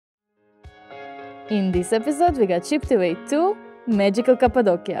In this episode, we got shipped away to magical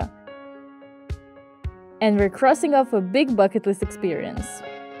Cappadocia. And we're crossing off a big bucket list experience.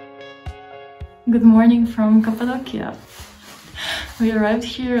 Good morning from Cappadocia. We arrived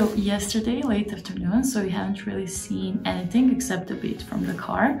here yesterday, late afternoon, so we haven't really seen anything except a bit from the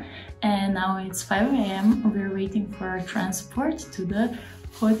car. And now it's 5 a.m. We're waiting for our transport to the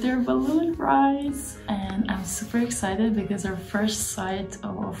hot air balloon rides. And I'm super excited because our first sight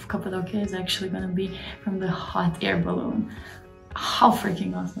of Cappadocia is actually going to be from the hot air balloon. How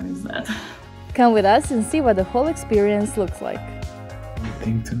freaking awesome is that? Come with us and see what the whole experience looks like. One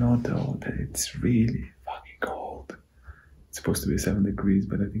thing to note though, that it's really fucking cold. It's supposed to be 7 degrees,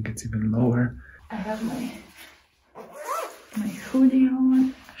 but I think it's even lower. I have my hoodie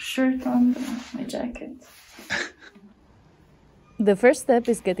on, shirt on, my jacket. The first step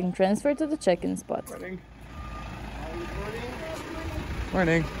is getting transferred to the check-in spot. Morning.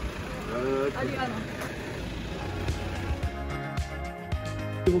 Morning.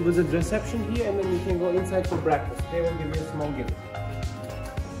 You will visit reception here and then you can go inside for breakfast. They will give you a small gift.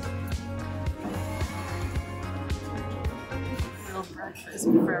 Little breakfast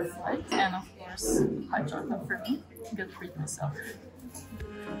before our flight, and of course hot chocolate for me. Good treat myself.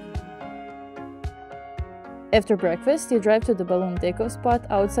 After breakfast, you drive to the balloon takeoff spot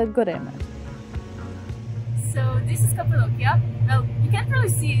outside Goreme. So this is Cappadocia. Well, you can't really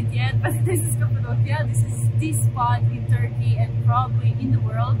see it yet, but this is Cappadocia. This is the spot in Turkey and probably in the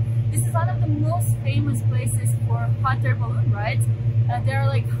world. This is one of the most famous places for hot air balloon rides. There are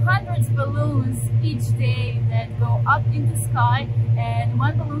like hundreds of balloons each day that go up in the sky, and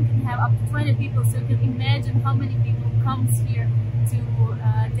one balloon can have up to 20 people. So you can imagine how many people comes here to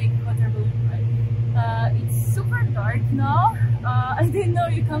take a hot air balloon ride. It's super dark now. I didn't know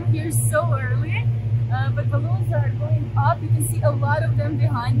you come here so early. But balloons are going up. You can see a lot of them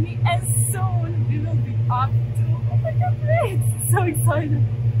behind me, and soon we will be up too. Oh my god, great! So excited!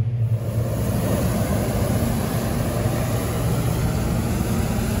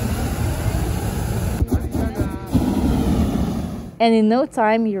 And in no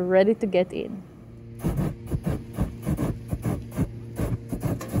time, you're ready to get in.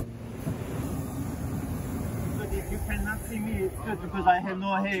 If you cannot see me, it's good because I have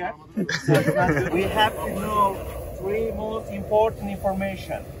no hair. We have to know 3 most important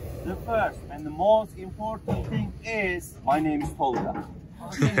information. The first and the most important thing is my name is Tolga.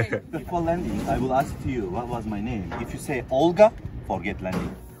 Before landing, I will ask you what was my name. If you say Olga, forget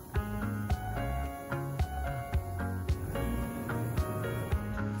landing.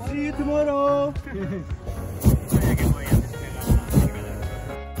 See you tomorrow.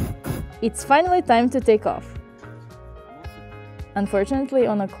 It's finally time to take off. Unfortunately,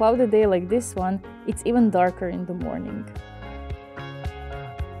 on a cloudy day like this one, it's even darker in the morning.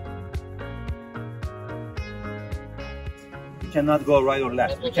 You cannot go right or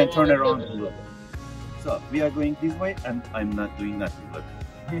left. You can turn around a little. So we are going this way, and I'm not doing nothing. Look.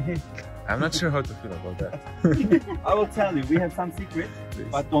 I'm not sure how to feel about that. I will tell you, we have some secrets,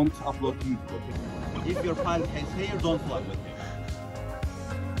 but don't upload to YouTube. If your pilot has hair, don't fly with him.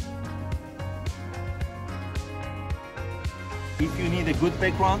 If you need a good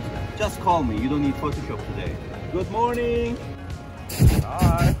background, just call me. You don't need Photoshop today. Good morning.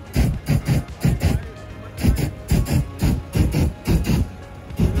 Bye.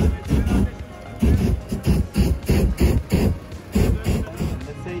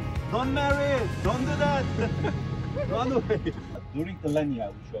 Let's say, don't marry, don't do that. Run away. During the landing, I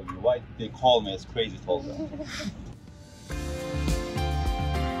will show you why they call me as Crazy Tolga.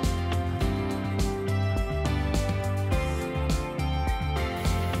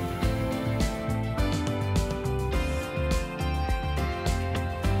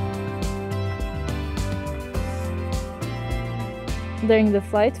 During the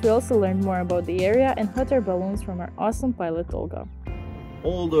flight, we also learned more about the area and hot air balloons from our awesome pilot Olga.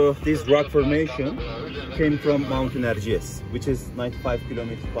 All this rock formation came from Mountain Erciyes, which is 95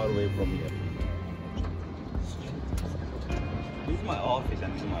 kilometers far away from here. This is my office,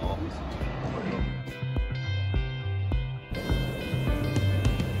 and this is my office.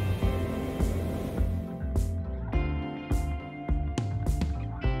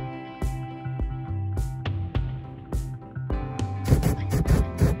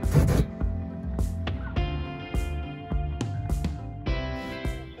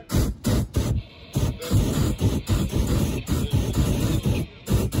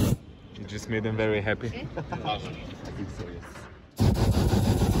 Made them very happy. I think so,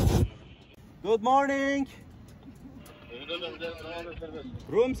 yes. Good morning.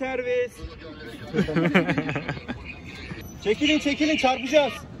 Room service. Çekilin çekilin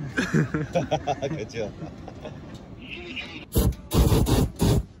çarpacağız. Kaçıyor.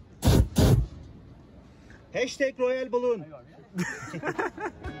 Hashtag Royal Balloon.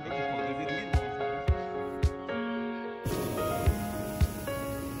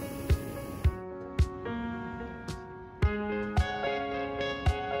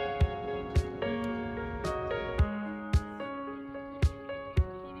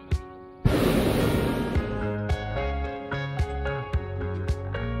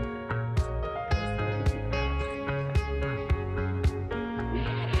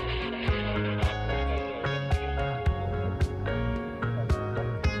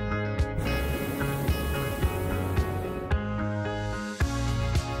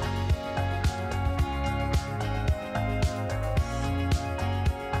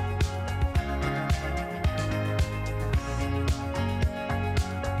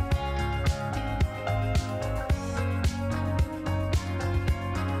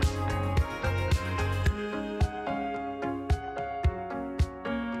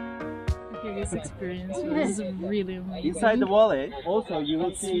 This experience was really amazing. Inside the valley, also you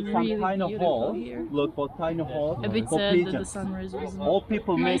will see some really tiny hall. here. Look for tiny hall. A bit for sad that the pigeons. sunrise was All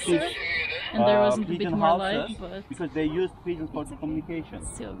people make nicer, this and there wasn't a bit pigeon more houses life, but because they use pigeons for the communication.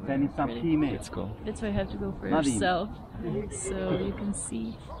 still Sending some pretty. females. Let's go. That's why you have to go for Nadim. yourself, so you can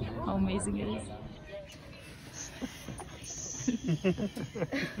see how amazing it is.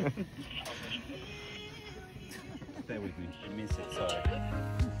 Stay with me. I miss it. Sorry.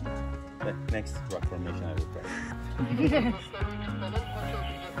 The next rock formation I will try.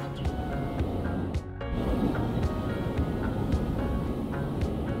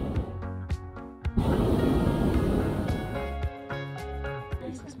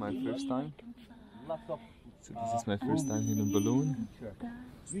 This is my first time. Lots of So this is my first time in a balloon.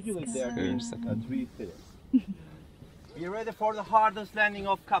 usually they are Very doing second. 3 cities. Be ready for the hardest landing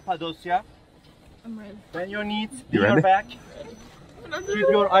of Cappadocia. I'm ready. Bend your knees, You in your ready? back. Choose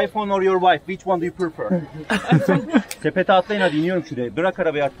your iPhone or your wife. Which one do you prefer? Sepete atlayın hadi, iniyorum şuraya. Bırak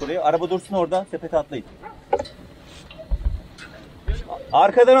arabayı artık oraya. Araba dursun orada. Sepete atlayın.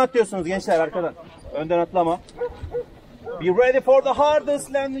 Arkadan atlıyorsunuz gençler, arkadan. Önden atlama. Be ready for the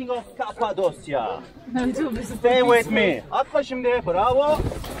hardest landing of Cappadocia. Stay with me. Atla şimdi. Bravo.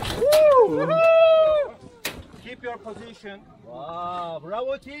 Woo! Keep your position. Wow,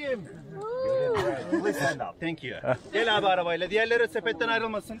 bravo team. Please stand up. Thank you. Gel abi arabayla. Diğerleri sepetten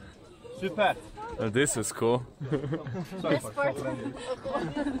ayrılmasın. Süper. This is cool.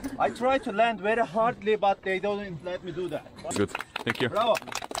 I try to land very hardly, but they don't let me do that. Good. Thank you. Bravo.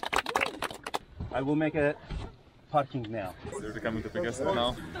 I will make a parking now. They're coming to pick us up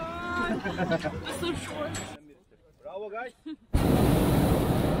now. So short. Bravo guys.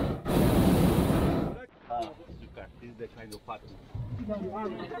 Super. This is the kind of parking.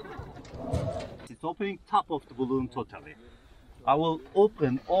 It's opening top of the balloon totally. I will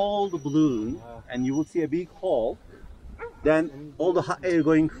open all the balloon and you will see a big hole. Then all the hot air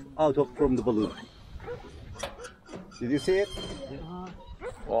going out of from the balloon. Did you see it?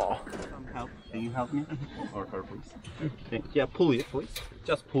 Wow. Help. Can you help me? Or her, please? Yeah, pull it, please.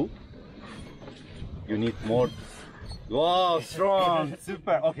 Just pull. You need more. Wow, strong.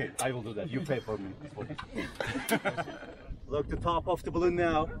 Super. Okay, I will do that. You pay for me. Look, the top of the balloon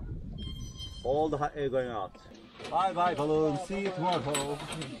now. All the hot air going out. Bye bye, balloon. See you tomorrow.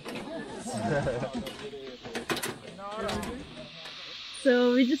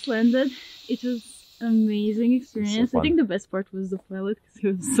 So we just landed. It was amazing experience. So I think the best part was the pilot because it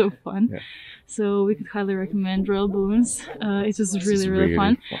was so fun. Yeah. So we could highly recommend Royal Balloons. It was This really, is really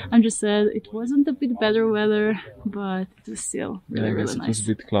fun. fun. I'm just sad it wasn't a bit better weather, but it was still really, I guess really it nice. was a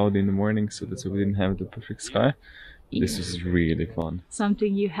bit cloudy in the morning, so that's why we didn't have the perfect sky. This is really fun.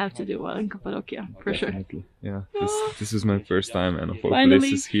 Something you have to do while in Cappadocia, for sure. Definitely. Yeah. This is my first time, and hopefully Finally.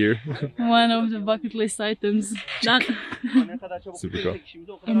 this is here. One of the bucket list items done. Super cool.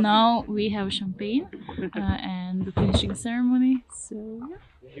 And now we have champagne and the finishing ceremony. So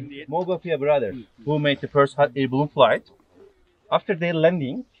yeah. Mogafia brothers, who made the first hot air balloon flight, after their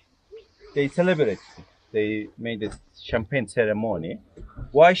landing, they celebrated. They made a champagne ceremony.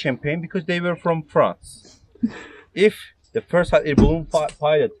 Why champagne? Because they were from France. If the first hot air balloon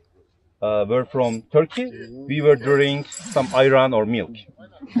pilot were from Turkey, we were drinking some ayran or milk.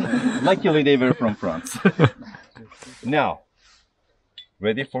 Luckily, they were from France. Now,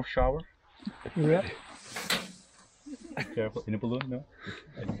 ready for shower? Yeah. Careful. In a balloon? No.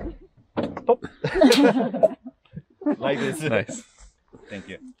 Stop. Like this. Nice. Thank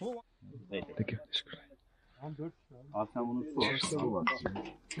you. Thank you. Al sen bunu su.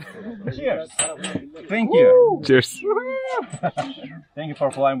 Cheers. Thank you. Cheers. Thank you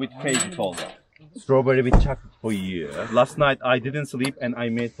for flying with crazy folder. Strawberry with chocolate for you. Last night I didn't sleep and I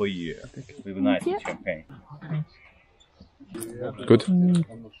made for you. With a nice champagne. Good.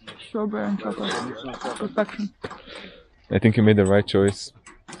 Strawberry and chocolate. Perfection. I think you made the right choice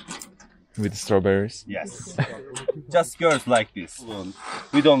with the strawberries. Yes. Just girls like this.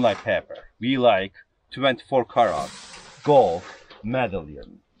 We don't like pepper. We like 24 karat gold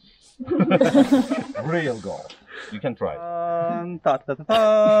medallion. Real gold. You can try.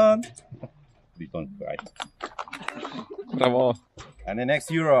 Please don't cry. Bravo. And the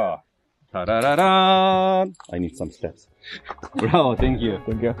next euro. Ta-da-da-da. I need some steps. Bravo, thank you.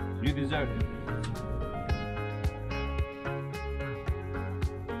 Thank you. You deserve it.